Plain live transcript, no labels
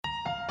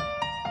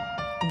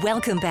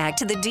Welcome back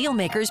to the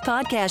Dealmakers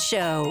Podcast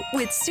Show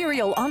with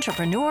serial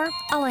entrepreneur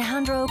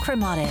Alejandro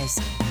Cremades,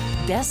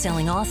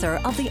 best-selling author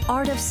of The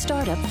Art of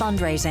Startup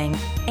Fundraising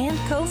and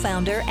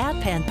co-founder at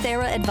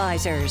Panthera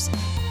Advisors.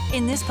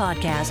 In this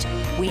podcast,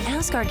 we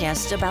ask our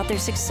guests about their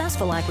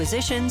successful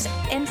acquisitions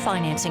and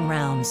financing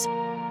rounds.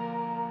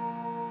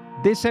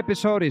 This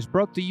episode is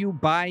brought to you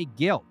by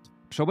Guild.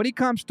 So when it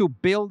comes to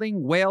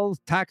building wealth,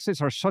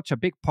 taxes are such a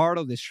big part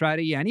of the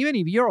strategy. And even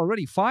if you're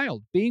already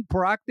filed, being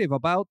proactive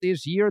about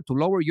this year to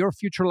lower your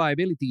future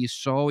liability is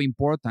so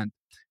important.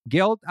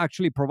 Guild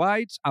actually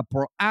provides a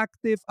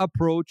proactive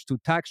approach to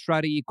tax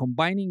strategy,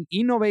 combining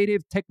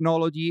innovative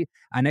technology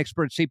and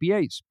expert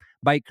CPAs.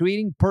 By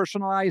creating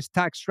personalized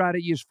tax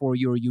strategies for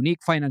your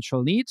unique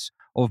financial needs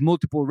of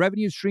multiple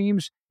revenue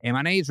streams,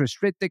 M&As,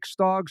 restricted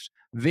stocks,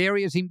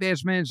 various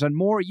investments, and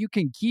more, you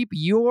can keep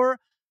your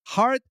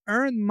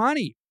hard-earned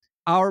money.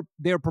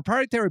 Their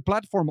proprietary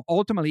platform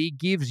ultimately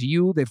gives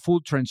you the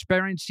full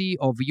transparency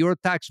of your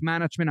tax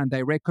management and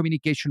direct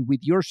communication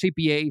with your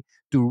CPA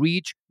to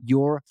reach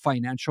your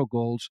financial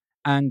goals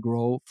and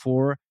grow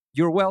for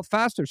your wealth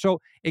faster. So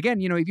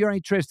again, if you're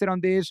interested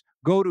on this,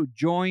 go to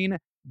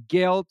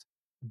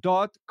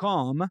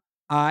joinguild.com.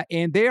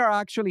 And they are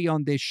actually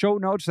on the show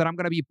notes that I'm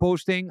going to be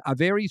posting a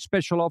very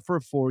special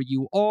offer for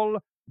you all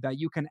that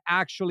you can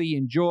actually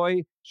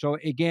enjoy. So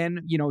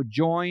again,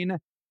 join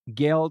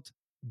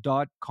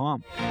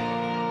guild.com.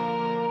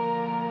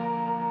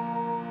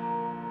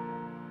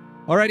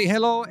 Alrighty,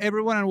 hello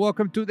everyone and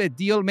welcome to the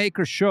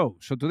Dealmaker Show.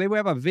 So today we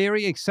have a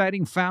very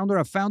exciting founder,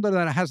 a founder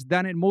that has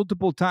done it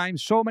multiple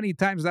times, so many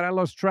times that I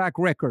lost track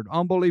record.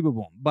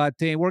 Unbelievable. But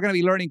we're going to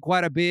be learning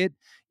quite a bit.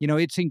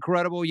 It's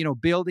incredible,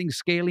 building,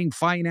 scaling,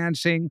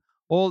 financing,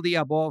 all the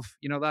above.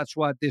 That's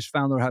what this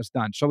founder has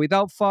done. So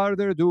without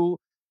further ado,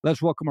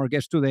 let's welcome our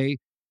guest today,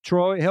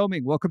 Troy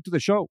Helming. Welcome to the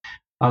show.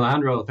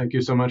 Alejandro, thank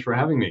you so much for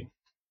having me.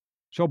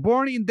 So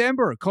born in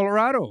Denver,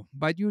 Colorado,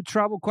 but you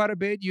traveled quite a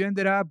bit. You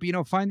ended up,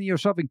 finding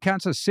yourself in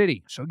Kansas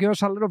City. So give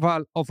us a little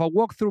of a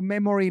walk through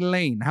memory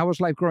lane. How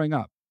was life growing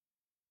up?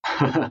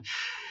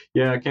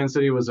 Yeah, Kansas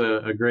City was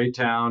a great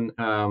town,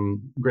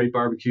 great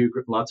barbecue,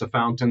 lots of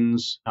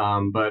fountains,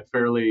 but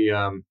fairly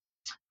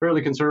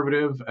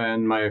conservative.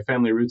 And my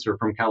family roots are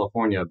from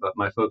California, but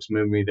my folks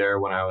moved me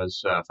there when I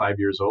was 5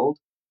 years old.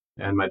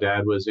 And my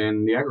dad was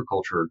in the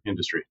agriculture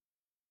industry.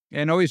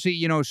 And obviously,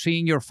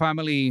 seeing your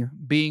family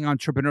being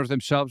entrepreneurs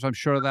themselves, I'm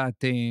sure that,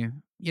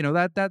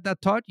 that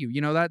taught you,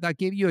 that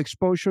gave you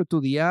exposure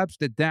to the ups,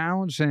 the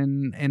downs,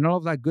 and all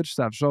of that good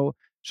stuff. So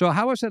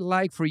how was it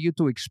like for you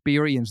to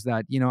experience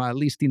that, at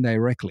least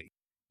indirectly?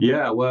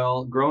 Yeah,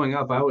 well, growing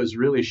up, I was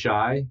really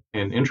shy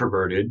and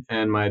introverted.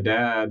 And my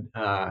dad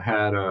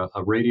had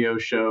a radio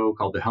show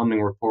called the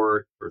Helming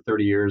Report for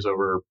 30 years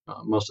over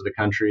most of the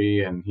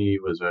country. And he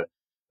was a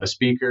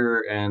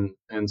speaker. And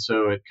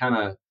so it kind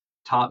of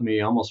taught me,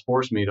 almost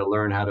forced me to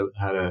learn how to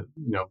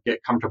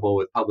get comfortable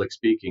with public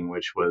speaking,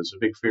 which was a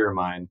big fear of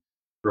mine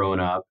growing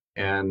up,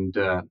 and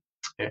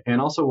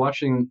also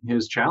watching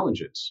his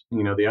challenges,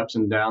 the ups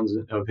and downs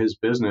of his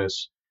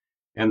business,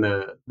 and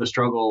the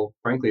struggle,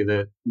 frankly,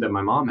 that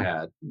my mom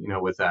had,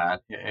 with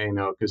that,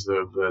 because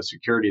of the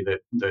security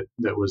that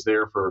was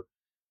there for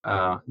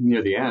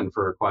near the end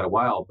for quite a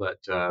while, but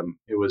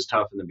it was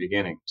tough in the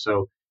beginning.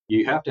 So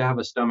you have to have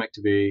a stomach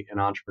to be an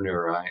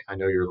entrepreneur. I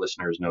know your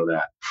listeners know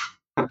that.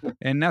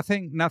 And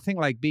nothing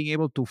like being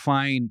able to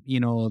find,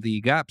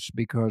 the gaps,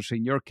 because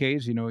in your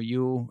case,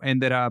 you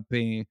ended up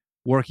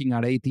working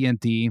at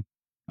AT&T,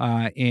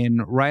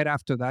 and right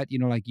after that,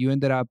 you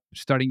ended up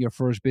starting your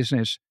first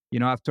business,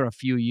 after a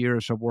few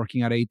years of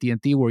working at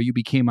AT&T, where you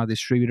became a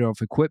distributor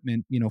of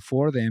equipment,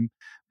 for them.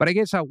 But I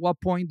guess at what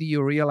point do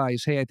you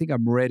realize, hey, I think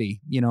I'm ready?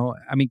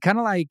 Kind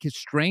of like it's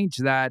strange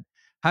that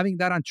having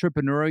that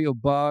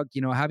entrepreneurial bug,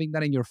 having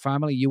that in your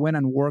family, you went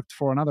and worked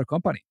for another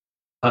company.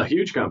 A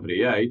huge company,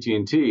 yeah,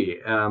 AT&T.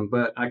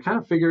 But I kind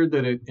of figured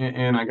that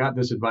and I got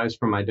this advice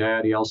from my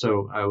dad.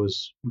 I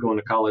was going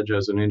to college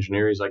as an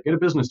engineer. He's like, get a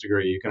business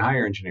degree. You can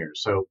hire engineers.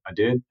 So I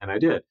did, and I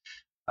did.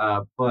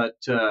 But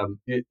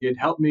it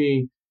helped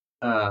me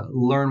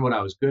learn what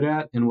I was good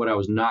at and what I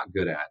was not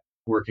good at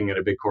working at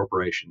a big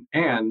corporation.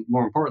 And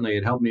more importantly,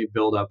 it helped me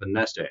build up a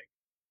nest egg.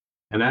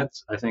 And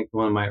that's, I think,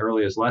 one of my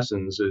earliest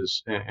lessons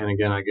is, and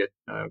again, I get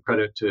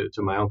credit to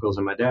my uncles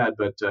and my dad,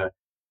 but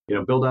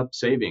build up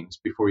savings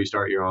before you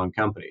start your own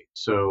company.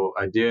 So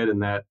I did,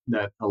 and that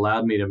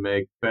allowed me to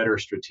make better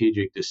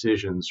strategic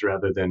decisions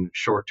rather than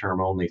short-term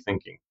only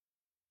thinking.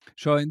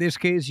 So in this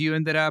case, you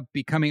ended up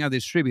becoming a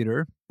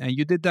distributor, and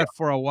you did that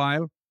for a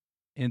while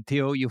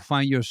until you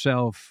find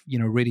yourself,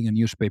 reading a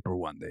newspaper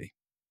one day.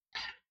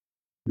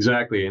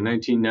 Exactly. In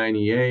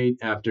 1998,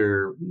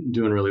 after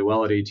doing really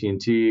well at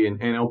AT&T,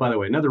 and oh, by the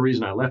way, another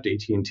reason I left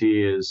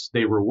AT&T is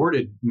they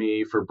rewarded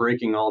me for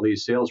breaking all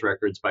these sales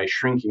records by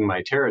shrinking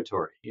my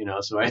territory.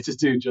 So I had to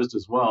do just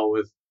as well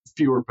with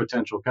fewer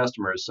potential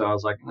customers. So I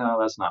was like, no,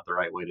 that's not the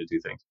right way to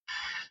do things.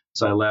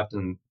 So I left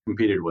and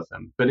competed with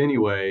them. But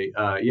anyway,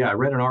 I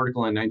read an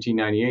article in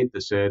 1998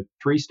 that said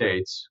 3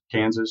 states,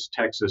 Kansas,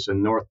 Texas,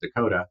 and North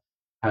Dakota,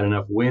 had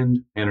enough wind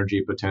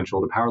energy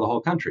potential to power the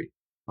whole country.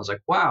 I was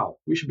like, wow,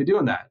 we should be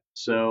doing that.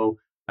 So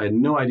I had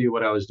no idea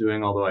what I was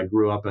doing, although I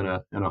grew up in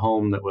a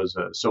home that was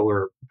a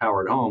solar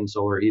powered home,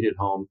 solar heated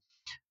home.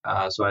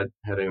 So I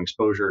had an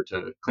exposure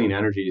to clean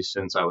energy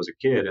since I was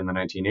a kid in the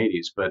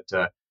 1980s. But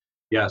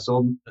yeah,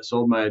 sold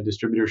my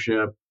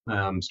distributorship,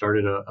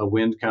 started a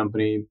wind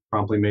company,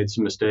 promptly made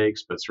some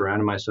mistakes, but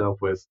surrounded myself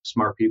with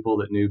smart people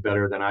that knew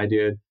better than I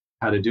did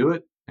how to do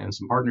it, and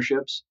some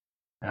partnerships.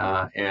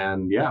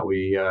 And yeah,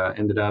 we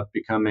ended up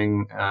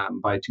becoming,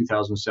 by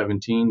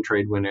 2017,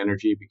 Tradewind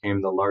Energy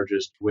became the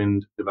largest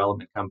wind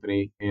development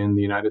company in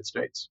the United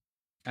States.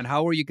 And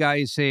how are you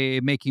guys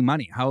making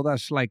money? How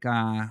does like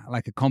a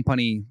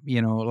company,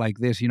 like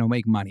this,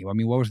 make money? I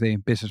mean, what was the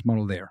business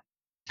model there?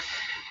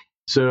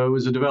 So it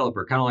was a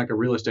developer, kind of like a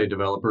real estate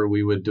developer.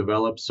 We would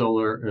develop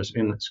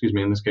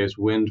in this case,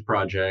 wind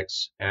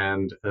projects.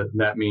 And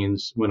that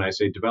means, when I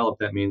say develop,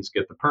 that means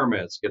get the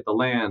permits, get the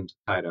land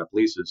tied up,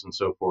 leases and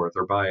so forth,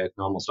 or buy it,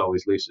 almost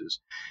always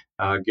leases,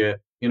 get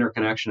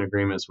interconnection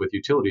agreements with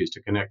utilities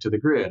to connect to the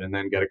grid, and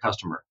then get a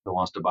customer that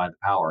wants to buy the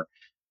power.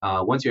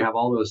 Once you have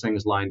all those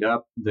things lined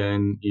up,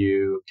 then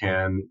you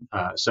can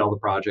sell the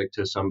project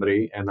to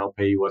somebody, and they'll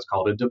pay you what's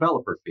called a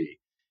developer fee.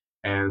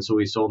 And so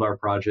we sold our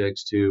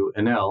projects to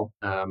Enel,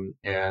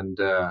 and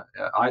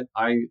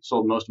I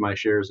sold most of my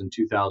shares in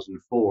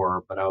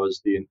 2004. But I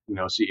was the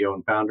CEO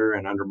and founder,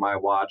 and under my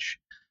watch,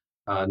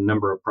 a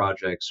number of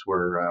projects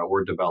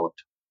were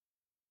developed.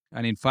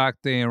 And in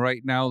fact,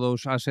 right now,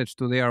 those assets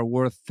today are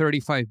worth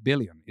 35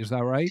 billion. Is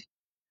that right?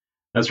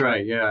 That's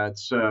right. Yeah,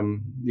 it's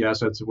the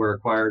assets were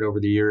acquired over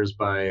the years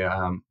by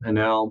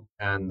Enel,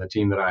 and the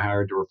team that I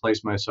hired to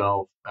replace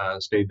myself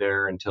stayed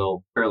there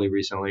until fairly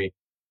recently.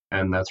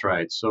 And that's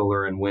right.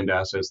 Solar and wind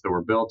assets that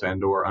were built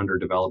and or under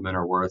development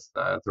are worth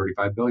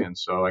 35 billion.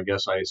 So I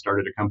guess I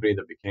started a company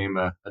that became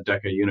a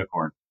Deca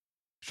unicorn.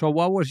 So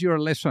what was your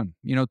lesson,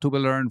 to be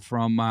learned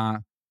from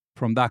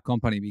that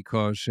company?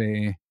 Because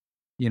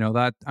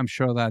that I'm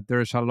sure that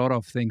there's a lot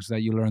of things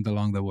that you learned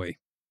along the way.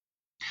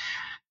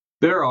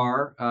 There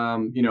are,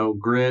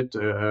 grit,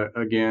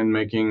 again,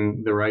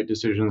 making the right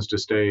decisions to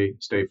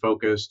stay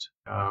focused,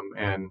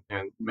 and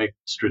make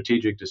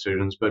strategic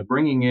decisions, but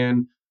bringing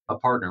in a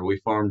partner. We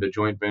formed a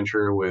joint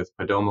venture with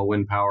Padoma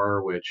Wind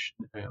Power, which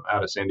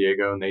out of San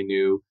Diego, and they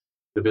knew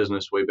the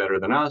business way better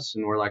than us.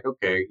 And we're like,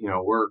 okay,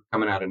 we're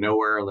coming out of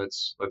nowhere.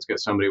 Let's get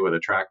somebody with a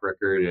track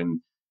record and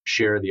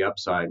share the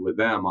upside with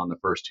them on the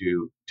first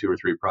two or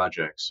three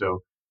projects.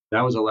 So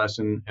that was a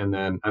lesson. And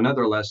then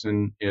another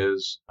lesson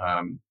is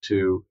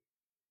to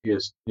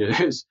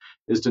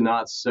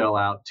not sell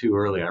out too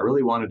early. I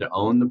really wanted to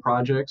own the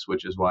projects,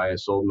 which is why I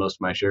sold most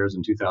of my shares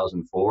in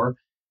 2004.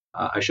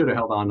 I should have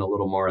held on to a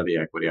little more of the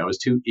equity. I was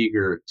too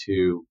eager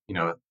to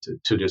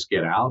just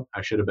get out.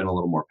 I should have been a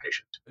little more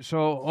patient.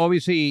 So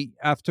obviously,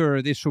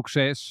 after this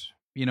success,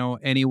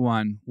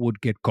 anyone would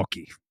get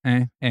cocky,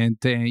 and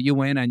you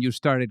went and you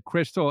started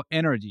Crystal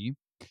Energy.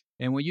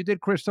 And when you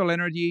did Crystal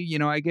Energy,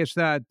 I guess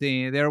that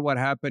there what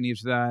happened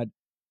is that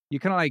you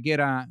kind of like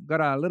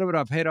got a little bit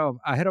ahead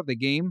of the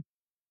game,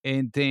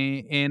 and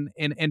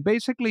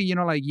basically,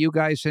 like you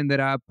guys ended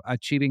up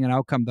achieving an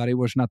outcome that it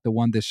was not the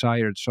one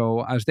desired.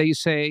 So as they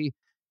say,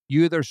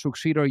 you either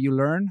succeed or you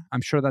learn.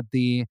 I'm sure that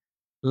the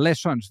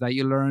lessons that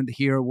you learned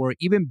here were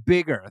even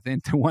bigger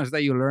than the ones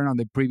that you learned on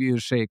the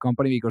previous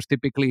company, because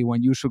typically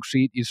when you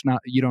succeed,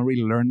 you don't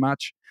really learn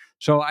much.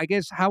 So I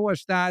guess, how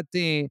was that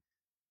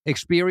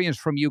experience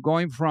from you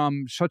going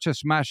from such a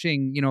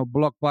smashing,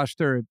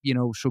 blockbuster,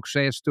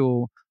 success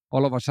to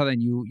all of a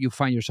sudden you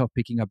find yourself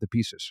picking up the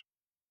pieces?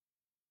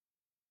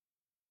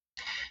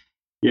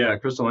 Yeah,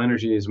 Crystal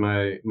Energy is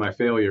my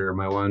failure,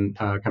 my one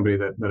company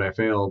that I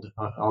failed.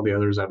 All the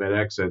others I've had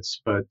exits,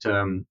 but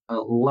a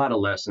lot of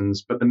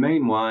lessons. But the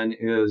main one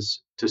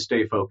is to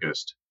stay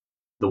focused.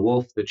 The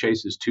wolf that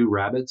chases two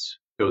rabbits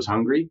goes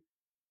hungry.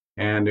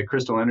 And at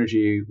Crystal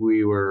Energy,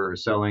 we were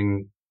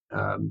selling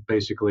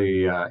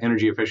basically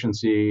energy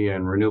efficiency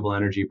and renewable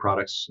energy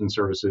products and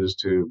services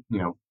to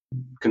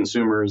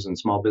consumers and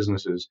small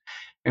businesses.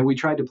 And we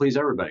tried to please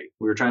everybody.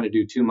 We were trying to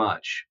do too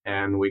much,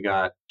 and we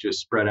got just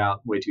spread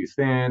out way too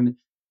thin,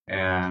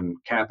 and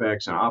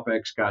CapEx and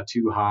OpEx got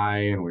too high,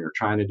 and we were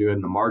trying to do it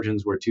and the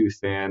margins were too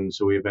thin.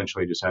 So we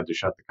eventually just had to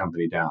shut the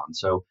company down.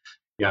 So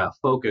yeah,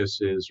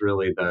 focus is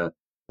really the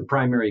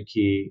primary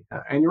key.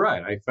 And you're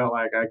right. I felt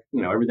like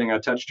everything I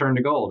touched turned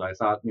to gold. I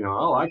thought,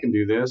 oh, I can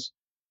do this,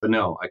 but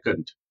no, I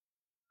couldn't.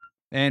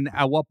 And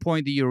at what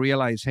point do you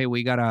realize, hey,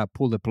 we gotta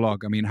pull the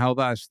plug? I mean, how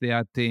does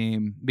that?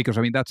 Because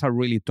I mean, that's a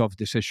really tough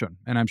decision,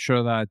 and I'm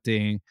sure that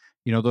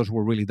those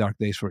were really dark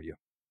days for you.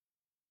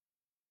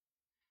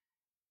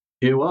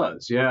 It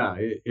was, yeah.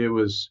 It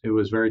was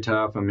very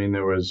tough. I mean,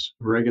 there was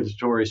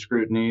regulatory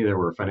scrutiny, there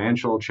were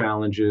financial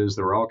challenges,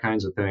 there were all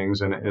kinds of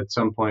things, and at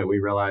some point we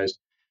realized,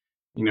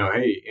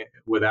 hey,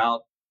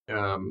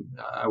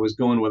 I was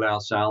going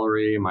without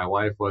salary. My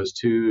wife was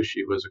too.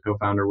 She was a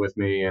co-founder with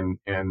me, and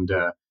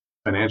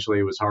financially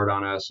it was hard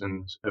on us.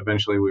 And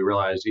eventually we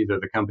realized either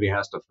the company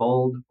has to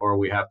fold or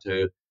we have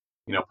to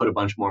put a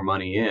bunch more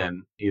money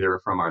in, either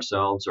from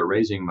ourselves or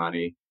raising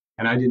money.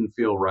 And I didn't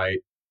feel right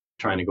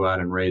trying to go out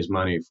and raise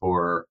money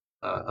for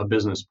a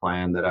business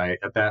plan that I,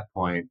 at that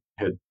point,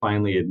 had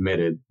finally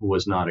admitted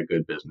was not a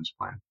good business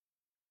plan.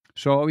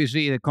 So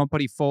obviously the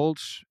company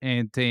folds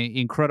and the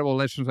incredible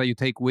lessons that you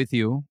take with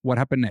you. What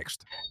happened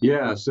next?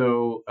 Yeah,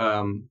 so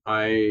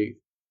I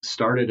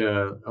started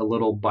a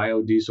little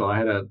biodiesel. I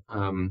had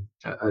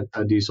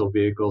a diesel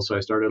vehicle, so I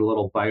started a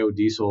little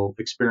biodiesel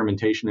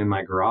experimentation in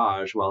my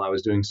garage while I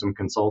was doing some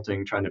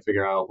consulting, trying to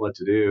figure out what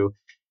to do.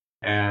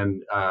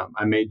 And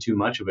I made too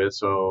much of it,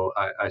 so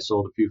I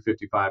sold a few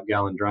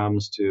 55-gallon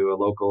drums to a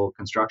local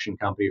construction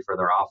company for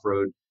their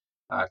off-road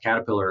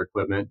Caterpillar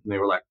equipment. And they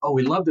were like, "Oh,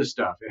 we love this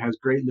stuff. It has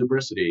great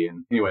lubricity."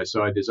 And anyway,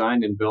 so I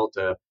designed and built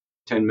a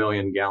 10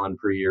 million gallon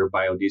per year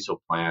biodiesel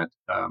plant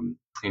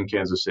in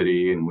Kansas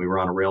City. And we were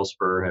on a rail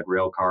spur, had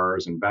rail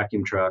cars and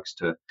vacuum trucks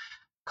to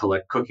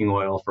collect cooking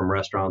oil from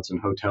restaurants and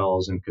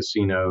hotels and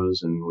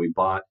casinos. And we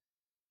bought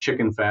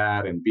chicken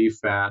fat and beef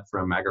fat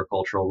from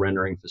agricultural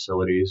rendering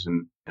facilities.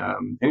 And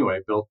anyway,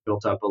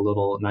 built up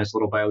a nice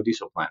little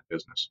biodiesel plant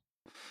business.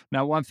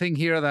 Now, one thing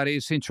here that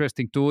is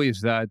interesting too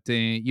is that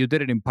you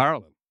did it in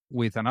parallel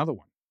with another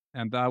one,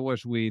 and that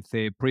was with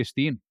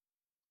Pristine.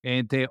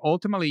 And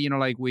ultimately,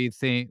 like with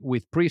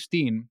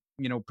Pristine,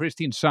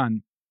 Pristine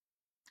Sun,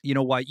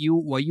 what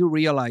you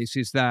realize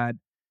is that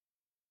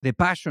the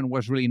passion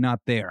was really not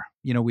there,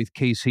 with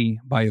KC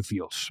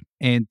Biofuels,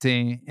 and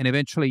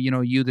eventually,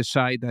 you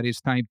decide that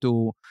it's time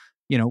to,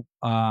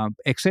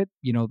 exit,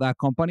 that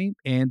company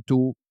and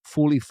to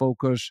fully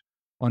focus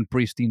on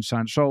Pristine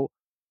Sun. So,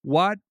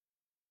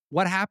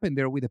 what happened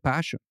there with the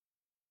passion?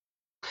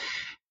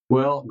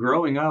 Well,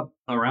 growing up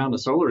around a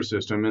solar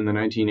system in the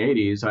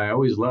 1980s, I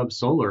always loved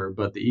solar,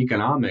 but the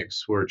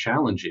economics were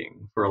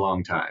challenging for a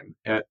long time.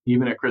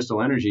 Even at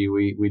Crystal Energy,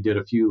 we did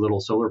a few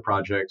little solar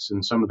projects,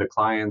 and some of the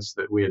clients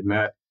that we had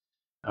met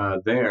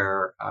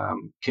there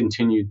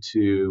continued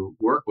to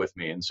work with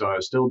me. And so I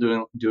was still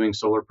doing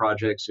solar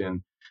projects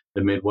in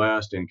the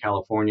Midwest in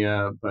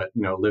California, but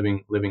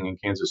living in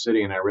Kansas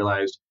City, and I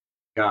realized,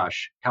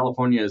 gosh,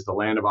 California is the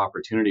land of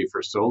opportunity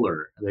for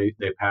solar.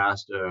 They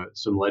passed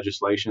some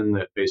legislation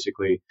that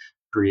basically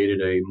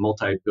created a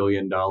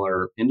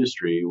multi-billion-dollar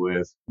industry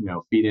with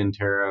feed-in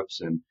tariffs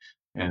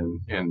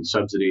and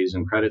subsidies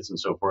and credits and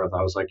so forth.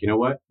 I was like, you know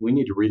what? We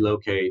need to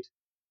relocate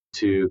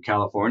to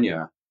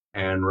California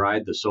and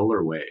ride the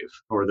solar wave,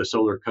 or the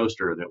solar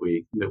coaster that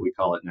we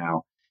call it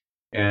now.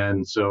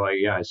 And so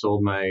I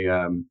sold my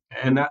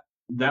and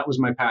that was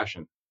my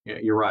passion. Yeah,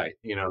 you're right.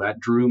 That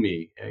drew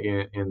me,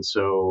 and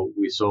so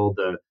we sold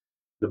the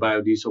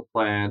biodiesel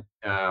plant.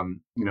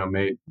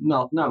 Made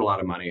not a lot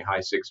of money,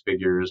 high six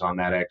figures on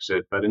that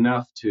exit, but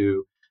enough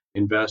to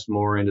invest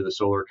more into the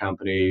solar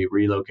company,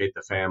 relocate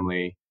the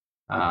family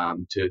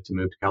to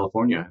move to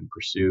California and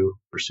pursue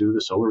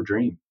the solar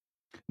dream.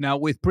 Now,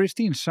 with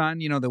Pristine Sun,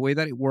 the way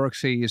that it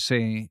works is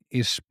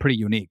pretty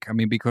unique. I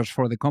mean, because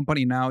for the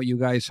company now, you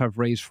guys have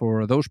raised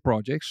for those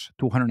projects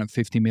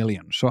 $250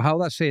 million. So how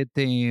does it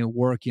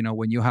work?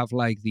 When you have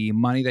like the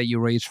money that you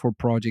raise for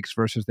projects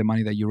versus the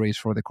money that you raise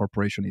for the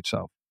corporation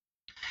itself.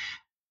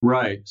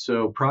 Right.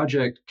 So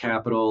project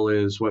capital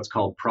is what's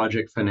called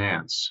project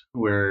finance,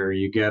 where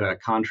you get a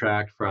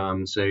contract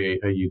from, say,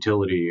 a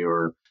utility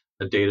or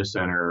a data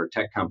center or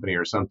tech company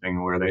or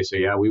something, where they say,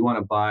 yeah, we want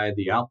to buy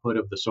the output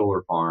of the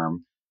solar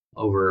farm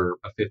over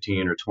a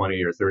 15 or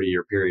 20 or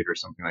 30-year period or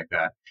something like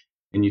that.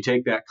 And you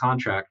take that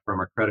contract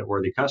from a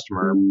creditworthy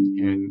customer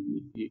and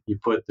you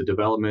put the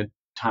development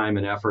time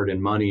and effort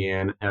and money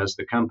in as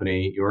the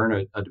company. You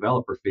earn a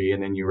developer fee,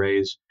 and then you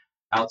raise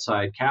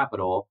outside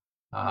capital.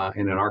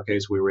 And in our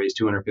case, we raised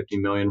 $250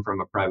 million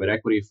from a private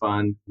equity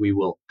fund. We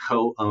will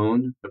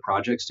co-own the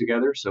projects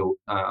together. So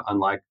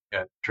unlike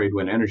at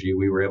Tradewind Energy,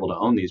 we were able to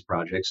own these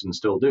projects and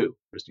still do.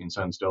 Pristine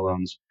Sun still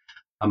owns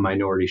a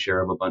minority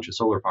share of a bunch of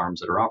solar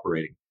farms that are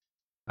operating.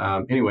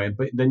 Anyway,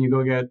 but then you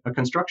go get a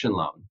construction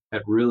loan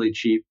at really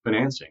cheap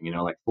financing,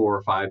 like 4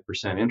 or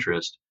 5%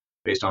 interest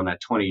based on that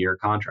 20-year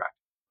contract.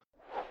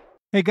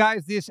 Hey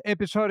guys, this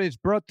episode is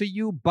brought to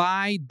you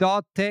by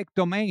 .tech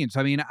domains.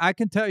 I mean, I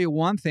can tell you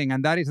one thing,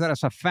 and that is that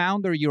as a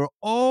founder, you're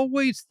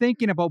always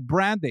thinking about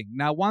branding.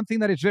 Now, one thing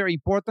that is very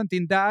important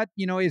in that,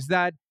 is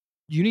that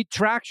you need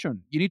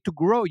traction, you need to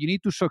grow, you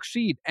need to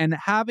succeed. And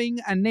having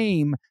a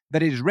name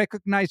that is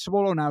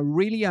recognizable on a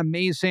really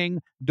amazing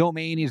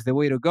domain is the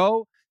way to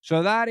go.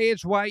 So that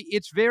is why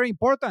it's very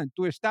important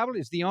to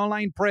establish the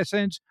online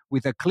presence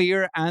with a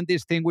clear and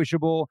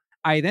distinguishable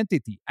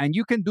identity. And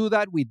you can do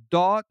that with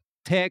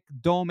 .tech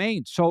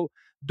domains. So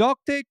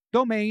 .tech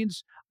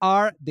domains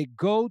are the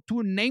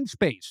go-to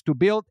namespace to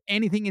build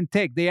anything in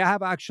tech. They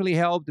have actually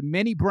helped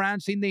many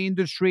brands in the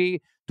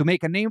industry to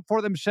make a name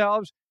for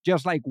themselves,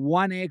 just like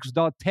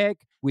 1x.tech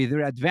with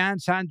their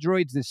advanced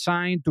androids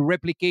designed to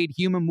replicate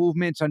human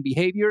movements and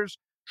behaviors.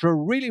 So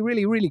really,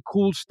 really, really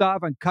cool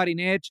stuff and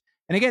cutting edge.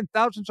 And again,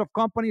 thousands of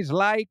companies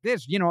like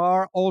this,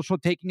 are also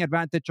taking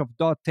advantage of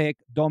 .tech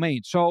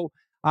domains. So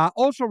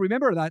Also,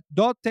 remember that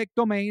 .tech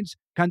domains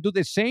can do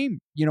the same,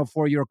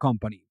 for your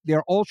company.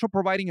 They're also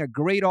providing a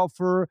great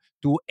offer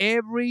to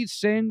every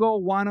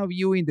single one of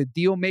you in the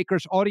Deal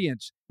Makers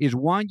audience. Is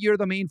 1-year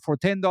domain for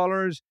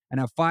 $10 and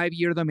a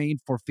 5-year domain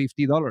for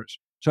 $50.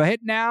 So head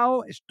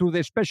now to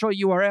the special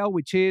URL,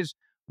 which is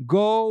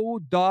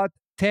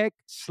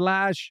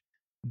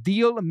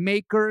go.tech/deal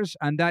makers.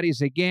 And that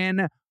is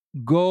again,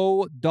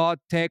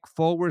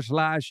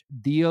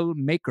 go.tech/deal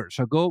makers.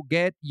 So go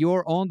get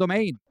your own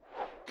domain.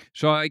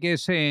 So I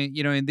guess,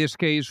 in this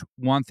case,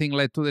 one thing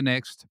led to the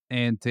next,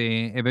 and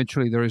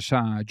eventually there is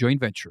a joint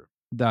venture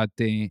that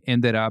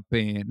ended up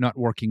not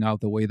working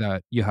out the way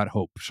that you had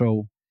hoped.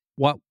 So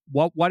what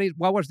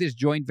was this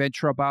joint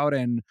venture about,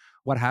 and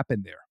what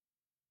happened there?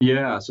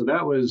 Yeah, so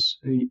that was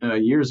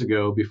years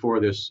ago before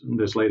this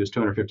latest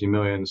 250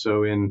 million.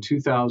 So in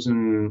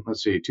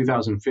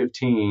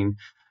 2015,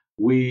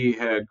 we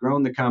had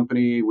grown the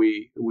company.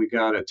 We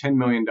got a $10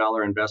 million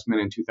investment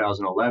in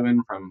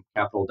 2011 from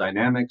Capital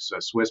Dynamics,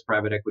 a Swiss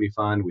private equity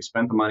fund. We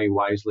spent the money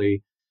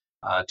wisely.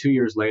 2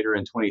 years later,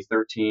 in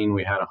 2013,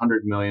 we had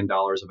 $100 million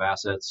of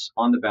assets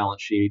on the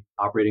balance sheet,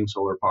 operating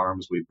solar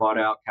farms. We bought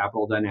out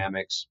Capital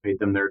Dynamics, paid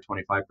them their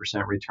 25%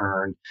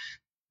 return,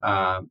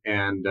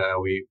 and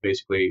we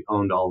basically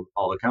owned all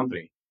the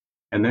company.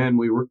 And then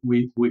we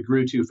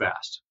grew too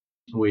fast.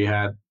 We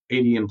had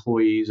 80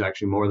 employees,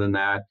 actually more than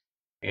that,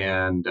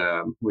 and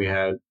we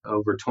had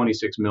over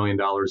 $26 million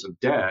of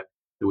debt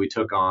that we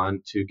took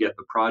on to get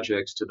the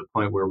projects to the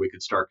point where we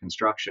could start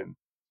construction.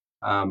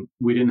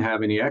 We didn't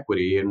have any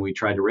equity, and we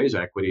tried to raise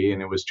equity,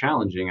 and it was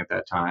challenging at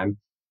that time.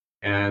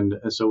 And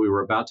so we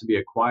were about to be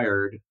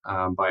acquired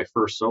by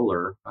First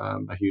Solar,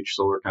 a huge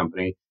solar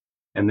company.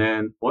 And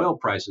then oil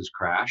prices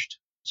crashed,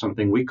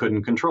 something we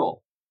couldn't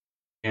control.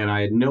 And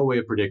I had no way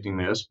of predicting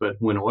this, but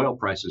when oil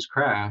prices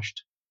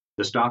crashed,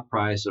 the stock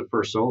price of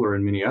First Solar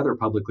and many other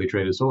publicly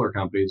traded solar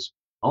companies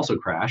also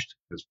crashed,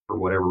 because for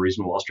whatever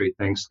reason, Wall Street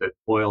thinks that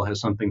oil has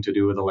something to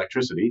do with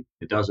electricity.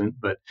 It doesn't,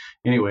 but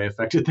anyway,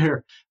 affected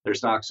their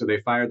stocks. So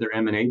they fired their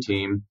M&A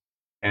team,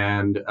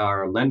 and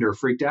our lender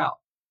freaked out.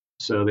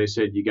 So they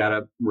said, you got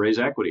to raise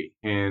equity,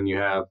 and you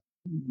have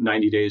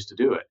 90 days to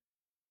do it.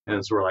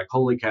 And so we're like,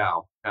 holy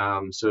cow.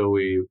 So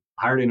we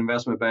hired an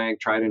investment bank,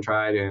 tried,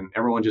 and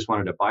everyone just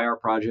wanted to buy our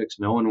projects.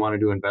 No one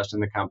wanted to invest in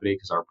the company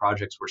because our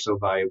projects were so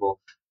valuable.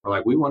 We're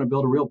like, we want to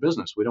build a real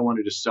business. We don't want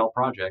to just sell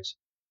projects.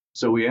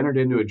 So we entered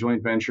into a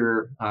joint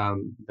venture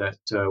that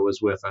was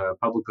with a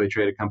publicly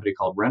traded company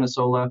called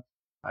Renesola,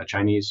 a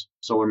Chinese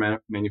solar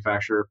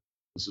manufacturer.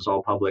 This is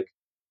all public.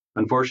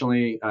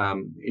 Unfortunately,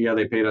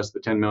 they paid us the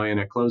 $10 million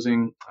at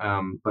closing,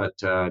 but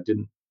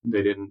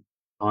they didn't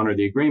honor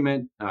the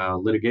agreement.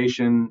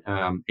 Litigation.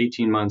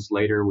 18 months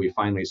later, we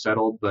finally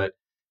settled, but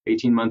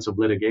 18 months of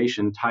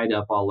litigation tied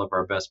up all of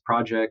our best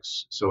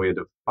projects. So we had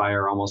to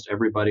fire almost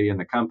everybody in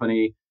the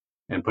company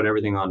and put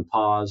everything on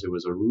pause. It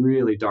was a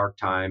really dark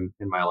time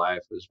in my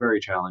life. It was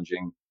very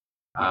challenging.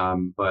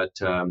 But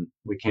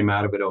we came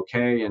out of it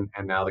okay, and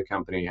now the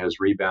company has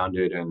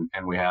rebounded, and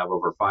we have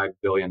over $5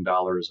 billion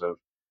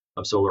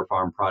of solar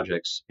farm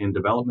projects in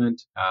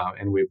development,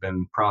 and we've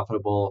been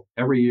profitable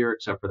every year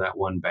except for that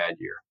one bad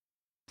year.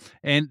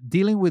 And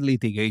dealing with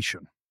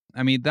litigation,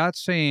 I mean,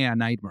 that's a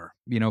nightmare,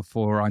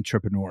 for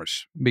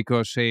entrepreneurs,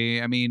 because,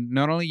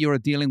 not only you're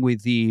dealing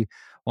with the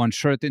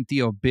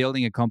uncertainty of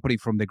building a company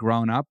from the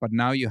ground up, but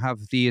now you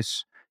have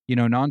this,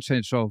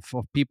 nonsense of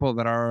people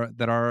that are,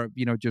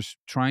 just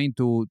trying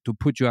to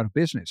put you out of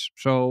business.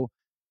 So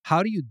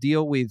how do you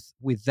deal with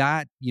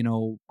that,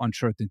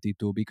 uncertainty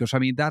too? Because,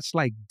 that's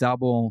like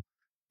double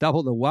the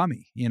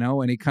whammy,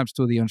 when it comes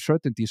to the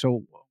uncertainty.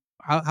 So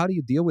how do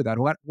you deal with that?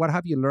 What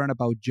have you learned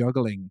about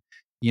juggling,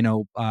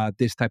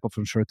 this type of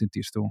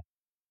uncertainties too?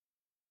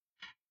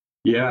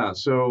 Yeah,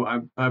 so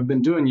I've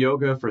been doing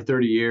yoga for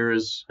 30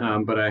 years,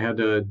 but I had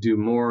to do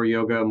more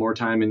yoga, more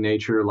time in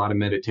nature, a lot of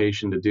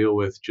meditation to deal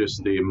with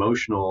just the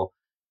emotional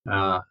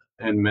and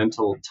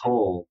mental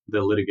toll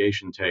that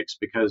litigation takes,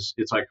 because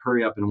it's like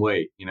hurry up and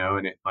wait,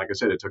 and like I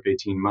said, it took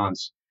 18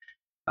 months.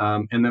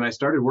 And then I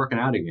started working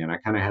out again. I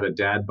kind of had a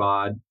dad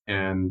bod,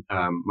 and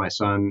my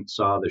son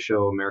saw the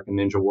show American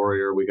Ninja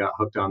Warrior. We got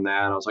hooked on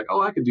that. I was like,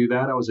 oh, I could do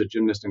that. I was a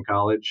gymnast in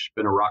college,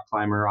 been a rock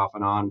climber off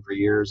and on for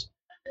years.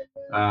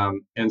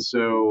 And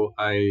so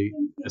I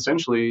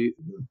essentially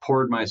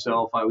poured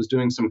myself. I was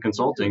doing some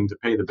consulting to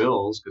pay the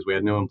bills because we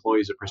had no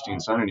employees at Pristine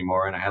Sun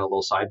anymore. And I had a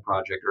little side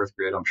project,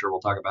 EarthGrid. I'm sure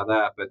we'll talk about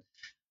that. But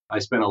I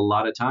spent a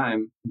lot of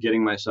time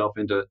getting myself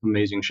into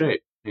amazing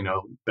shape,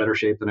 better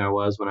shape than I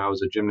was when I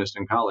was a gymnast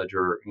in college,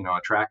 or,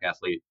 a track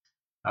athlete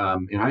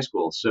in high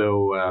school.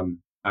 So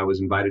I was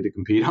invited to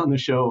compete on the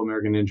show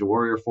American Ninja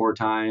Warrior 4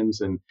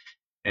 times.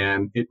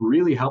 And it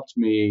really helped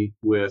me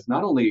with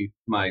not only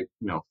my,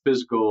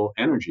 physical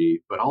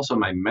energy, but also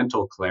my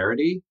mental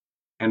clarity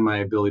and my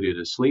ability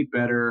to sleep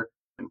better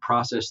and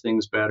process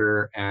things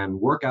better and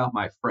work out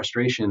my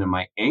frustration and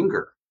my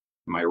anger,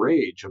 my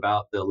rage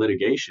about the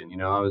litigation.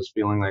 I was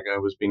feeling like I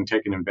was being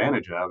taken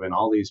advantage of, and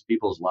all these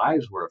people's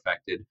lives were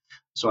affected.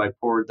 So I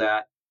poured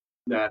that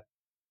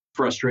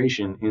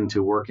frustration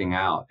into working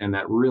out. And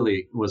that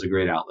really was a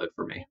great outlet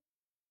for me.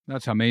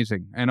 That's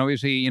amazing. And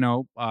obviously,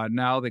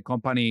 now the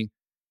company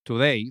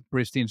today,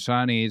 Pristine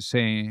Sun,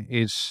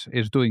 is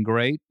doing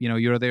great.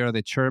 You're there,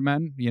 the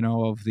chairman,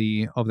 of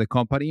the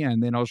company,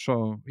 and then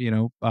also,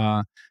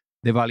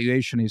 the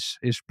valuation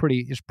is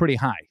pretty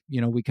high.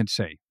 We can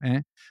say,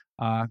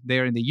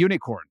 they're in the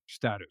unicorn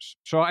status.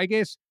 So I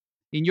guess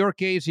in your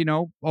case,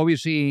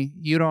 obviously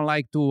you don't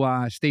like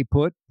to stay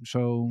put.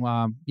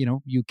 So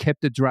you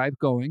kept the drive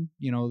going.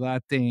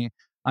 That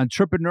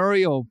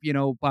entrepreneurial,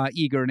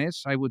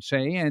 eagerness, I would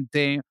say, and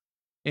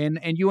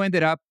you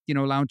ended up,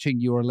 launching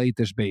your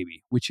latest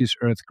baby, which is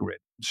EarthGrid.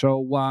 So,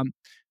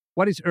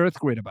 what is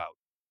EarthGrid about?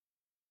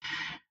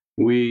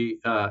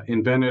 I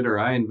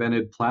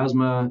invented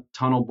plasma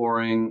tunnel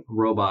boring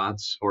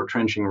robots or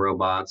trenching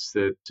robots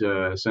that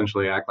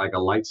essentially act like a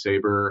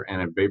lightsaber,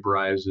 and it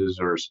vaporizes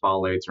or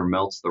spalates or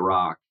melts the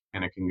rock.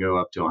 And it can go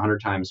up to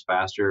 100 times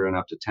faster and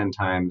up to 10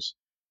 times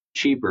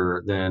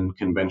cheaper than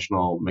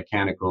conventional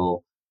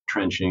mechanical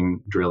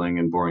trenching, drilling,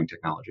 and boring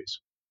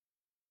technologies.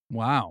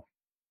 Wow!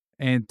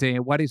 And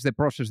what is the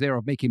process there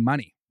of making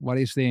money? What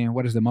is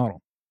the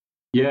model?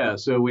 Yeah,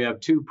 so we have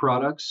two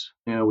products.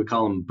 We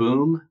call them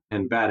Boom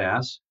and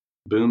Badass.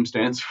 Boom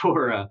stands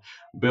for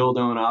build,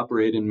 own,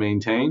 operate, and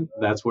maintain.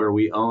 That's where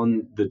we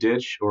own the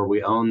ditch or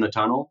we own the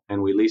tunnel,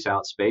 and we lease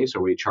out space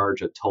or we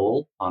charge a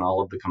toll on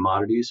all of the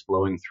commodities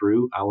flowing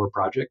through our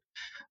project.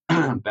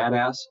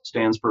 Badass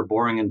stands for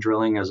boring and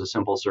drilling as a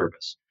simple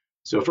service.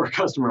 So if our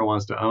customer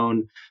wants to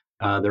own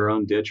their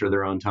own ditch or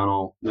their own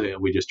tunnel,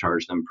 we just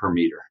charge them per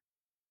meter.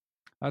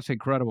 That's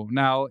incredible.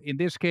 Now, in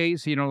this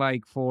case,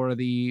 like for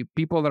the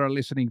people that are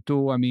listening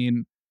too, I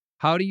mean,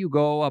 how do you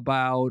go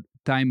about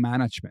time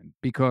management?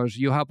 Because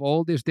you have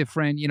all these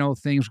different,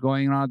 things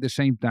going on at the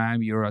same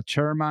time. You're a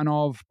chairman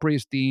of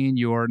Pristine.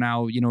 You are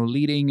now,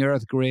 leading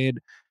EarthGrid.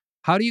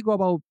 How do you go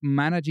about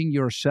managing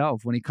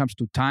yourself when it comes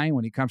to time,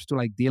 when it comes to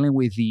like dealing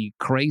with the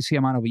crazy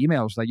amount of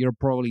emails that you're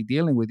probably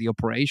dealing with, the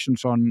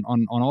operations on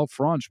all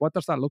fronts? What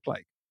does that look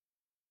like?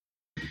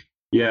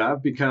 Yeah,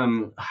 I've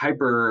become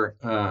hyper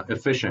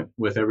efficient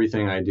with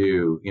everything I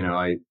do.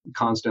 I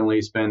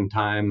constantly spend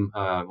time,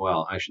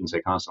 well, I shouldn't say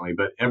constantly,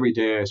 but every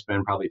day I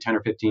spend probably 10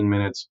 or 15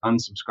 minutes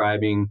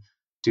unsubscribing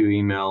to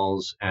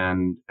emails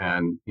and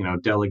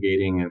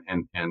delegating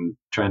and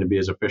trying to be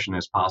as efficient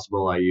as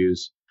possible. I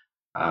use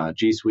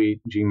G Suite,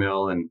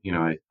 Gmail, and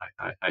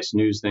I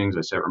snooze things,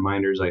 I set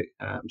reminders.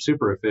 I'm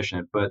super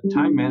efficient, but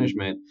time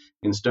management,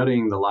 in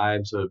studying the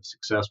lives of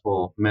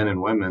successful men and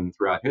women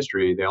throughout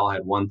history, they all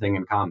had one thing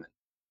in common,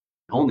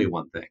 only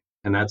one thing,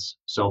 and that's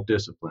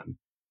self-discipline.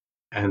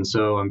 And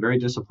so I'm very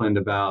disciplined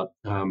about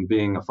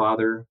being a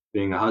father,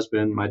 being a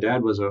husband. My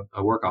dad was a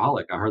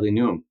workaholic. I hardly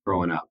knew him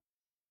growing up.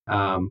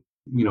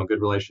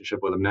 Good relationship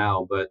with him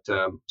now, but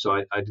so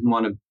I didn't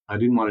want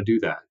to do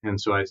that. And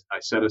so I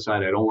set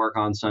aside, I don't work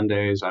on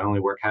Sundays. I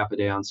only work half a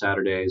day on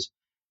Saturdays.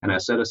 And I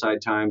set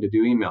aside time to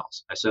do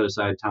emails. I set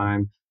aside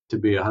time to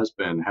be a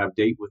husband, have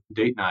date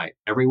night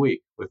every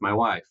week with my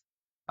wife.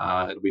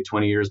 It'll be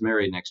 20 years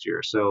married next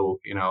year. So,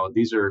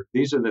 these are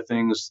the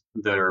things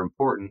that are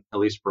important, at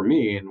least for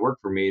me, and work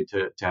for me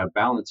to have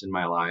balance in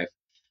my life.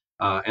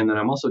 And then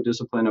I'm also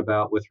disciplined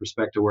about with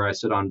respect to where I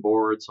sit on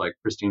boards like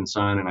Pristine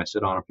Sun, and I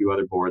sit on a few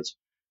other boards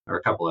or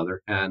a couple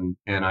other, and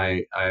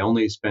I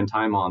only spend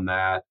time on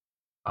that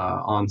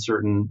on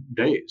certain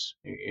days.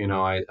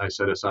 I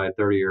set aside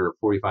 30 or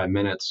 45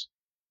 minutes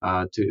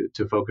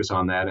to focus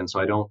on that, and so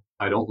I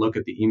don't look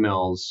at the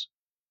emails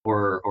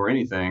or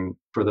anything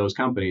for those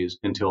companies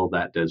until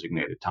that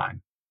designated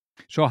time.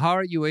 So how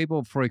are you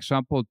able, for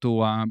example,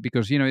 to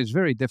because it's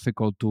very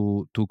difficult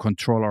to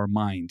control our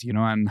mind,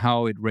 and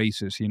how it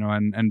races,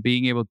 and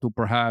being able to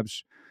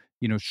perhaps,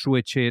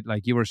 switch it,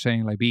 like you were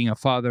saying, like being a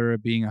father,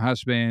 being a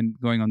husband,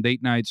 going on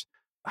date nights.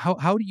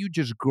 How do you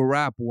just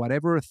grab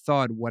whatever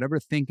thought, whatever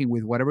thinking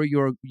with whatever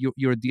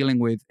you're dealing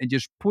with, and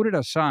just put it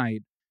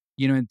aside,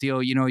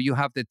 until you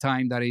have the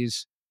time that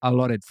is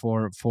allotted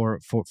for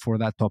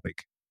that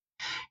topic?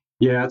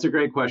 Yeah, that's a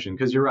great question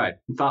because you're right.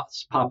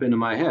 Thoughts pop into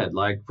my head.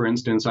 Like, for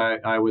instance,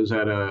 I was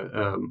at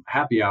a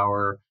happy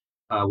hour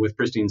with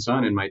Pristine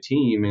Sun and my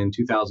team in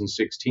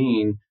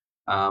 2016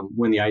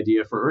 when the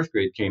idea for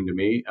EarthGrid came to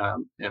me.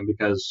 And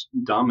because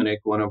Dominic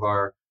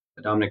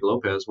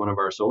Lopez, one of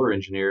our solar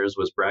engineers,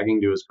 was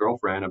bragging to his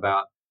girlfriend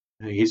about,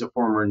 he's a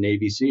former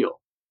Navy SEAL.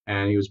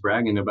 And he was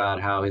bragging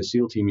about how his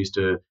SEAL team used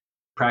to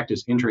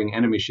practice entering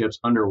enemy ships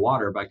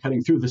underwater by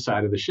cutting through the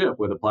side of the ship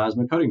with a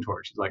plasma cutting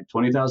torch. It's like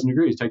 20,000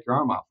 degrees, take your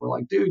arm off. We're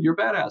like, dude, you're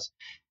badass.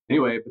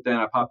 Anyway, but then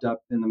I popped up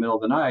in the middle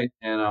of the night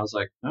and I was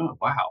like, oh,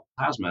 wow,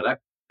 plasma,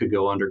 that could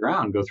go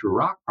underground, go through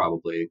rock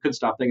probably. Couldn't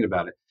stop thinking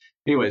about it.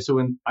 Anyway, so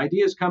when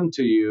ideas come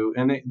to you,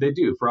 and they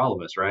do for all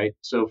of us, right?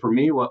 So for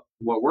me, what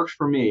works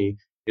for me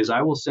is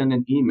I will send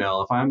an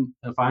email.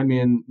 If I'm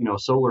in,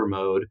 solar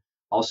mode,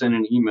 I'll send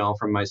an email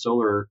from my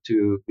solar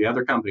to the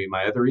other company,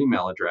 my other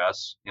email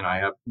address. I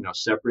have,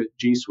 separate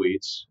G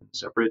Suites,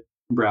 separate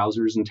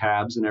browsers and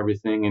tabs and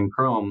everything in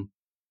Chrome.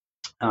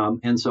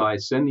 And so I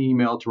send the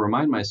email to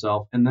remind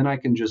myself, and then I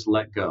can just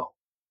let go.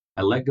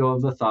 I let go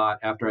of the thought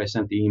after I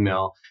sent the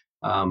email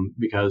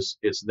because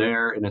it's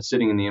there and it's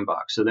sitting in the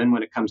inbox. So then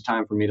when it comes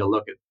time for me to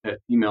look at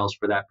emails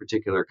for that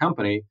particular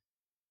company,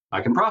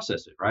 I can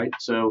process it, right?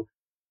 So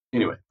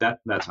anyway,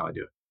 that's how I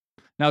do it.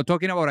 Now,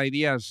 talking about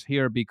ideas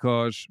here,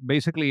 because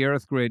basically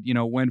EarthGrid,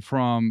 went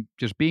from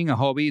just being a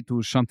hobby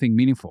to something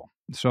meaningful.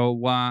 So,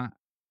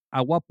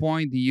 at what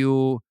point do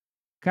you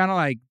kind of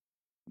like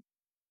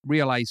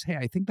realize, hey,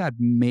 I think that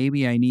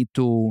maybe I need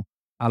to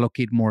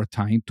allocate more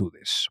time to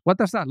this? What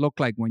does that look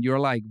like when you're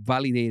like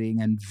validating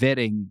and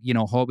vetting,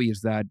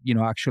 hobbies that,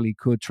 actually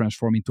could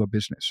transform into a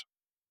business?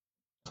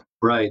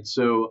 Right.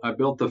 So I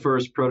built the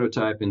first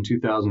prototype in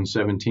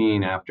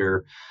 2017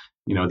 after,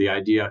 the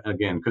idea,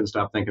 again, couldn't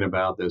stop thinking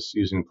about this,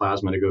 using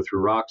plasma to go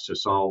through rocks to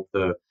solve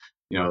the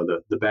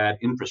bad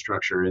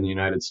infrastructure in the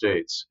United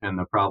States and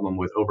the problem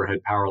with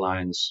overhead power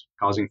lines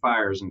causing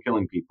fires and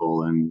killing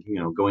people and,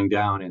 going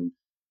down in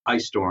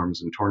ice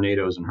storms and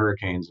tornadoes and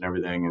hurricanes and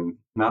everything. And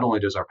not only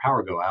does our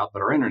power go out,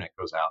 but our internet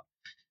goes out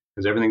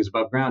because everything's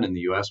above ground in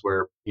the US,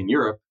 where in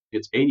Europe,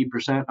 it's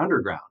 80%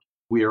 underground.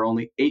 We are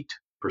only 8%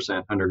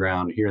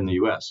 underground here in the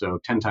US, so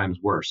 10 times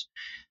worse.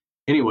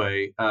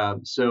 Anyway,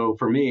 so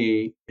for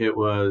me, it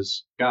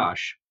was,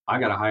 gosh, I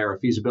got to hire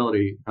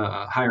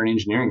hire an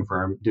engineering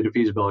firm, did a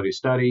feasibility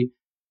study.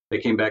 They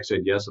came back,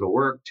 said, yes, it'll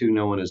work. 2,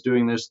 no one is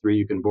doing this. 3,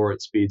 you can bore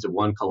at speeds of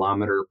 1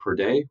 kilometer per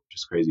day, which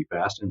is crazy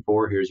fast. And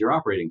 4, here's your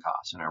operating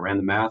costs. And I ran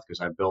the math because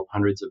I've built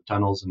hundreds of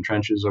tunnels and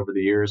trenches over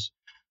the years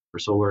for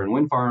solar and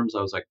wind farms.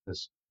 I was like,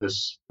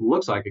 this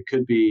looks like it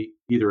could be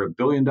either $1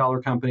 billion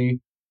company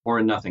or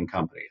a nothing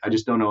company. I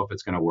just don't know if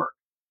it's going to work.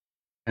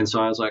 And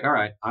so I was like, all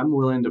right, I'm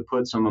willing to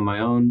put some of my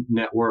own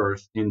net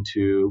worth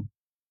into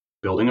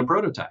building a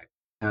prototype.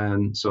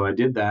 And so I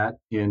did that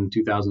in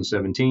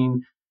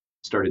 2017,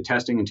 started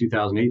testing in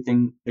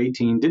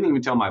 2018, didn't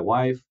even tell my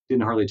wife,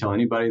 didn't hardly tell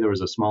anybody. There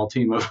was a small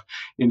team of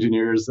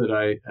engineers that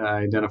I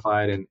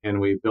identified, and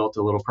we built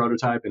a little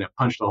prototype, and it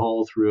punched a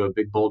hole through a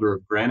big boulder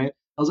of granite.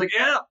 I was like,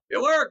 yeah, it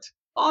worked.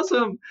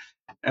 Awesome.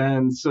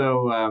 And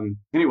so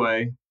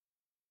anyway,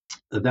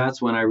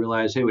 that's when I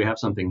realized, hey, we have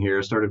something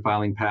here. Started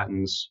filing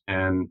patents,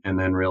 and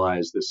then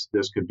realized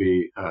this could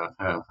be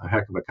a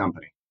heck of a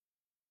company.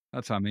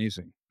 That's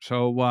amazing.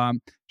 So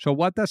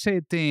what does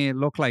it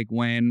look like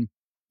when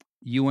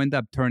you end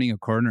up turning a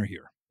corner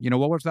here?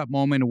 What was that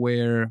moment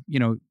where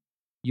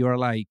you're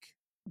like,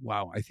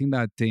 wow, I think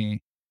that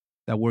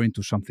we're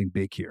into something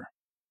big here?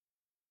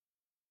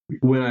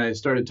 When I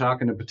started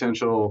talking to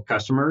potential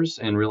customers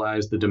and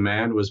realized the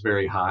demand was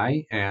very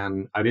high,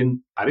 and I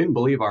didn't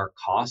believe our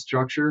cost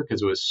structure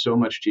because it was so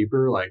much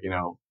cheaper, like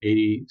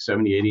 80,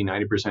 70, 80,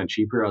 90%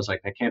 cheaper. I was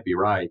like, that can't be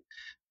right.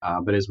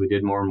 But as we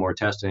did more and more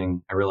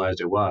testing, I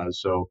realized it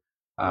was. So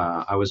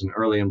I was an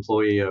early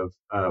employee of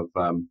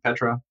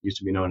Petra, used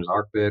to be known as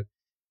ArcBit.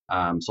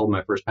 Sold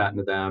my first patent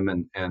to them,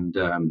 and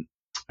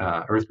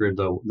EarthGrid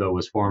though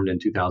was formed in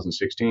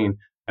 2016.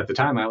 At the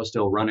time, I was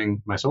still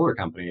running my solar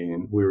company,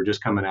 and we were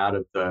just coming out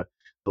of the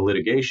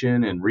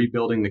litigation and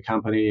rebuilding the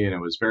company, and it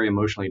was very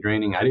emotionally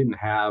draining. I didn't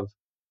have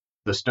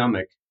the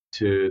stomach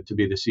to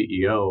be the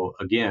CEO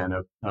again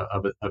of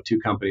 2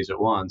 companies at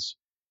once,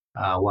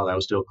 while I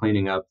was still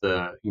cleaning up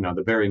the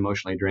very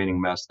emotionally draining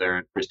mess there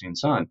at Pristine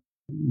Sun.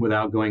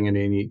 Without going into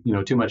any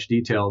too much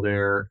detail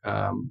there,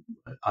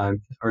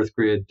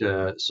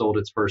 EarthGrid sold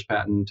its first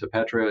patent to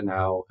Petra.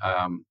 Now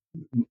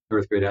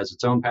EarthGrid has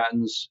its own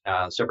patents,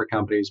 separate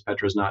companies.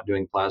 Petra's not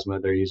doing plasma;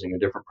 they're using a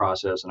different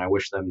process, and I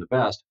wish them the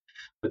best.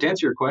 But to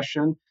answer your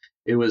question,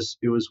 it was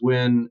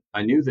when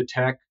I knew the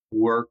tech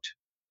worked,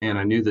 and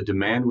I knew the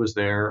demand was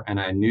there, and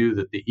I knew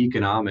that the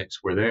economics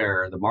were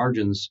there. The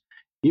margins,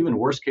 even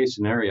worst case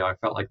scenario, I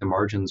felt like the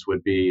margins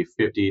would be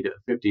 50 to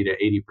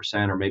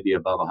 80%, or maybe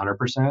above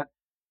 100%.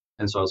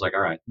 And so I was like,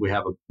 all right, we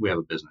have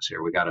a business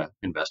here. We got to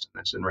invest in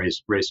this and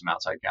raise some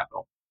outside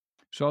capital.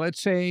 So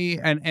let's say,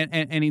 and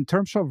in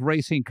terms of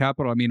raising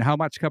capital, I mean, how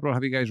much capital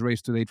have you guys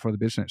raised to date for the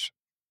business?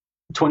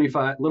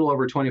 Little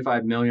over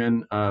 25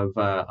 million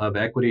of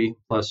equity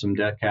plus some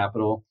debt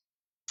capital.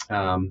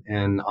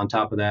 And on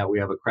top of that, we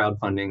have a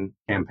crowdfunding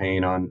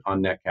campaign on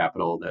net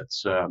capital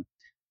that's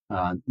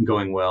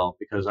going well,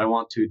 because I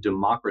want to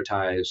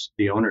democratize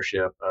the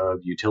ownership of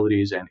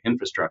utilities and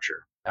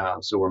infrastructure.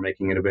 So we're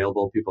making it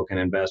available. People can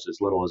invest as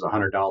little as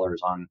 $100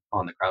 on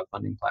the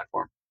crowdfunding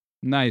platform.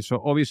 Nice.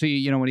 So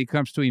obviously, when it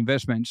comes to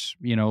investments,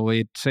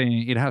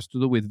 it has to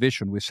do with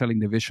vision, with selling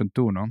the vision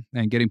too, no?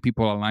 And getting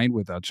people aligned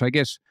with that. So I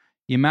guess,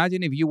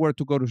 imagine if you were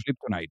to go to sleep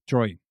tonight,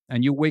 Troy,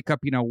 and you wake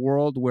up in a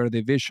world where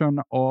the vision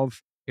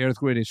of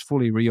EarthGrid is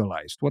fully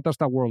realized. What does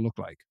that world look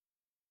like?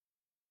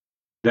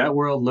 That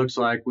world looks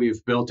like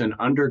we've built an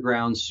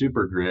underground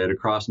supergrid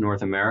across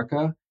North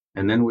America,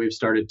 and then we've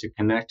started to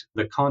connect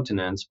the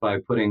continents by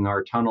putting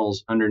our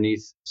tunnels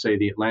underneath, say,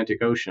 the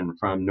Atlantic Ocean,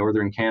 from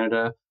northern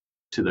Canada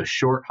to the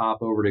short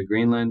hop over to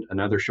Greenland,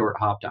 another short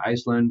hop to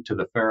Iceland, to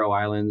the Faroe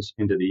Islands,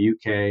 into the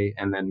UK,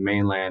 and then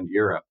mainland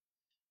Europe,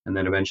 and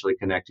then eventually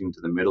connecting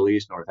to the Middle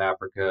East, North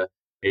Africa,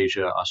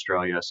 Asia,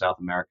 Australia, South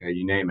America,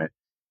 you name it.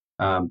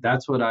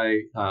 That's what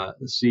I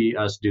see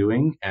us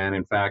doing. And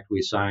in fact,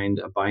 we signed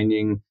a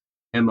binding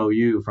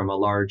MOU from a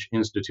large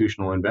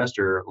institutional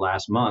investor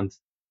last month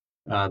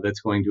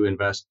that's going to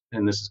invest,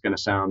 and this is going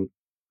to sound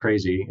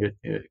crazy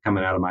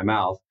coming out of my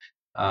mouth,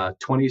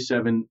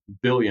 27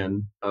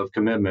 billion of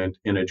commitment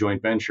in a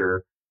joint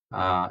venture.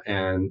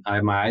 And I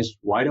have my eyes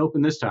wide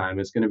open this time.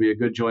 It's going to be a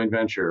good joint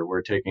venture.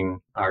 We're taking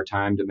our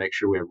time to make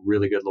sure we have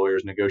really good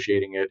lawyers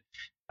negotiating it.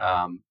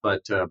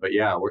 But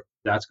yeah,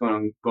 that's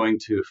going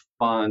to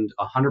fund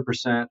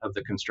 100% of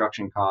the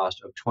construction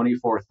cost of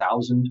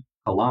 24,000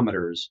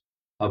 kilometers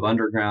of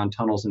underground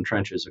tunnels and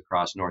trenches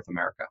across North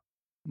America.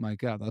 My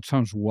God, that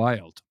sounds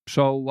wild.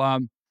 So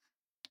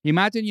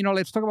imagine,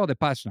 let's talk about the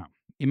past now.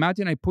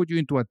 Imagine I put you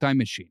into a time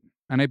machine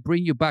and I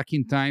bring you back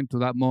in time to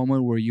that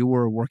moment where you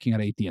were working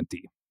at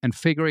AT&T and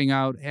figuring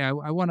out, hey,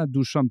 I want to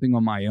do something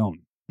on my own.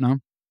 No?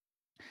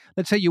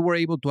 Let's say you were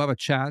able to have a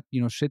chat,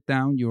 sit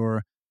down,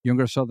 your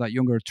younger self, that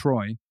younger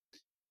Troy,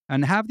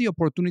 and have the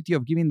opportunity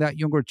of giving that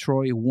younger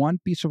Troy one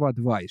piece of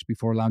advice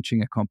before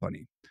launching a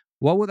company.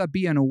 What would that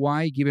be and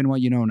why, given what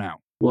you know now?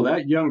 Well,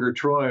 that younger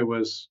Troy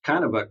was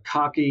kind of a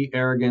cocky,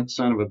 arrogant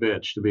son of a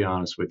bitch, to be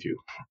honest with you.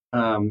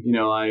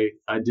 I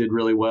did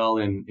really well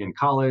in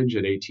college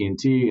at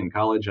AT&T. In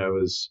college, I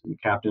was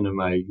captain of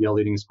my yell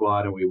leading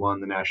squad, and we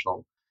won the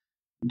national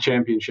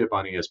championship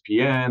on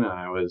ESPN. And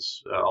I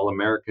was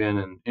All-American.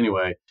 And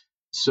anyway,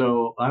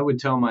 so I would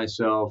tell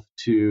myself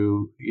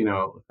to,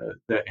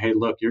 that, hey,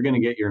 look, you're going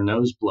to get your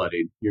nose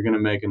bloodied. You're going to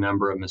make a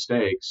number of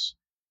mistakes.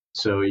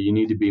 So you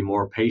need to be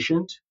more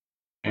patient.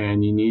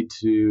 And you need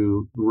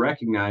to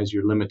recognize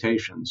your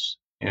limitations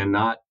and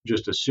not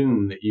just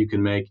assume that you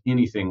can make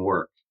anything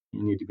work.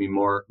 You need to be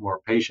more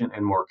patient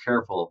and more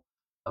careful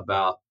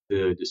about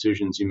the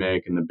decisions you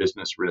make and the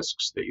business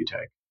risks that you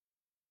take.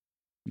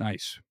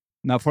 Nice.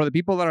 Now, for the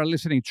people that are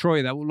listening,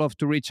 Troy, that would love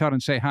to reach out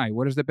and say hi.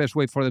 What is the best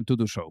way for them to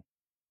do so?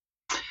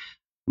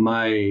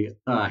 My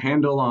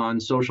handle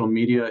on social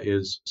media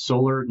is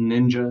Solar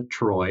Ninja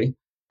Troy.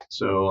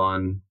 So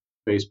on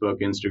Facebook,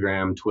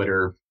 Instagram,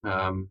 Twitter,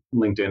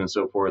 LinkedIn, and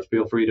so forth.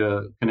 Feel free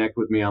to connect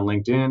with me on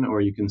LinkedIn,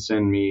 or you can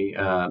send me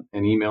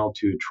an email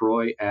to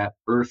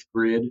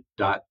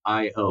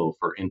troy@earthgrid.io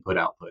for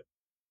input-output.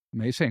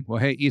 Amazing. Well,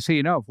 hey, easy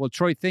enough. Well,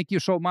 Troy, thank you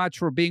so much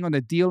for being on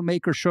the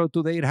Dealmaker Show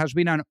today. It has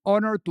been an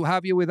honor to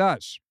have you with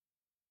us.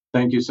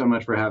 Thank you so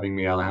much for having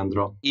me,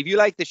 Alejandro. If you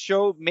like the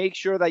show, make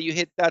sure that you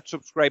hit that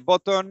subscribe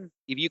button.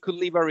 If you could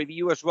leave a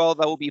review as well,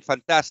 that would be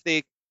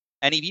fantastic.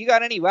 And if you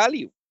got any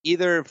value,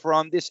 either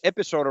from this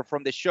episode or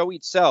from the show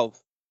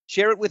itself,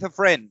 share it with a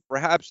friend.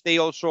 Perhaps they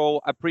also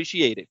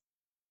appreciate it.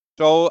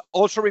 So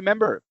also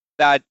remember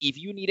that if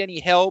you need any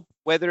help,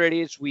 whether it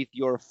is with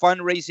your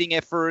fundraising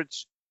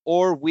efforts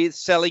or with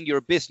selling your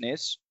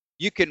business,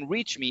 you can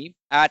reach me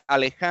at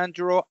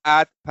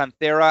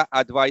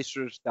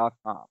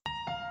alejandro@pantheraadvisors.com.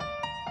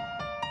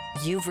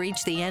 You've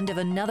reached the end of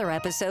another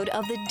episode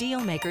of the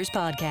Dealmakers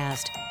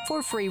Podcast.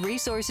 For free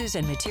resources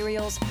and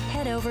materials,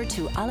 head over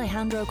to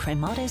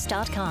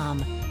alejandrocremades.com.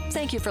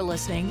 Thank you for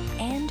listening,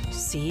 and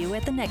see you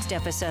at the next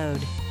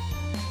episode.